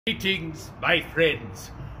Greetings, my friends.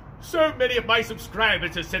 So many of my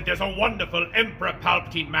subscribers have said there's a wonderful Emperor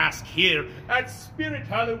Palpatine mask here at Spirit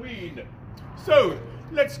Halloween. So,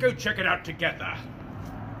 let's go check it out together.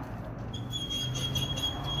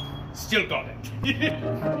 Still got it.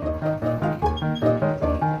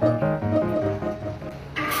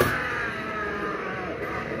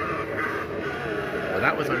 Well,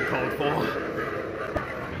 that was uncalled for.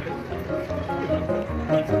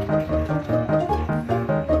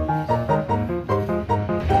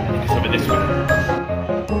 Over this way.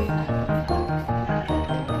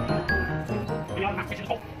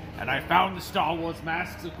 And I found the Star Wars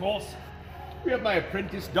masks, of course. We have my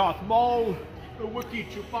apprentice Darth Maul, a Wookiee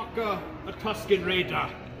Chewbacca, a Tusken Raider,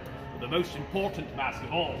 the most important mask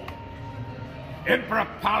of all, Emperor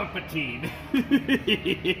Palpatine.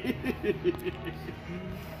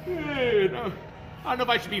 I don't know if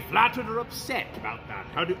I should be flattered or upset about that.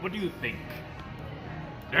 What do you think?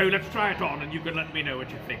 No, let's try it on and you can let me know what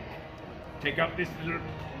you think. Take out this little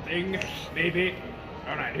thing, maybe.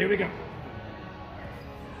 All right, here we go.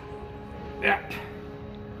 Yeah,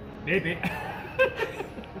 maybe.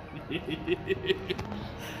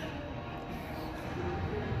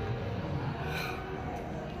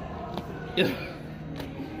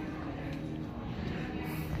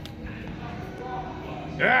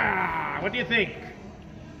 What do you think?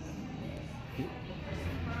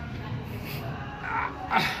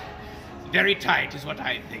 Very tight is what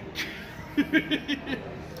I think.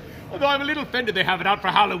 Although I'm a little offended they have it out for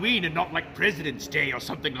Halloween and not like President's Day or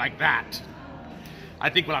something like that. I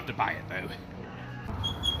think we'll have to buy it though.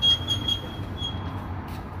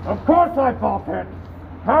 Of course I bought it!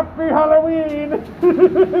 Happy Halloween!